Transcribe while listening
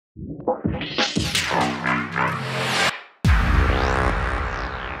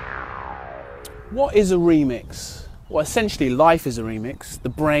What is a remix? Well, essentially life is a remix. The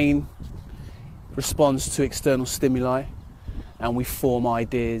brain responds to external stimuli and we form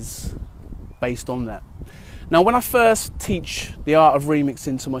ideas based on that. Now, when I first teach the art of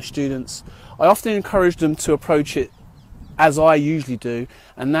remixing to my students, I often encourage them to approach it as I usually do,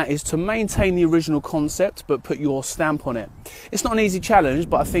 and that is to maintain the original concept but put your stamp on it. It's not an easy challenge,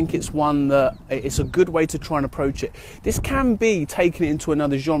 but I think it's one that it's a good way to try and approach it. This can be taking it into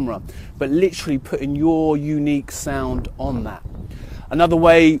another genre, but literally putting your unique sound on that. Another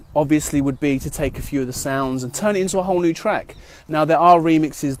way obviously would be to take a few of the sounds and turn it into a whole new track. Now, there are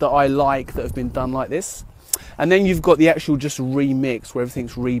remixes that I like that have been done like this. And then you've got the actual just remix where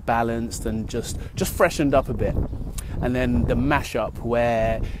everything's rebalanced and just freshened up a bit. And then the mashup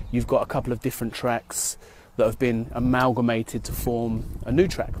where you've got a couple of different tracks that have been amalgamated to form a new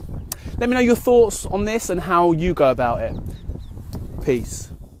track. Let me know your thoughts on this and how you go about it. Peace.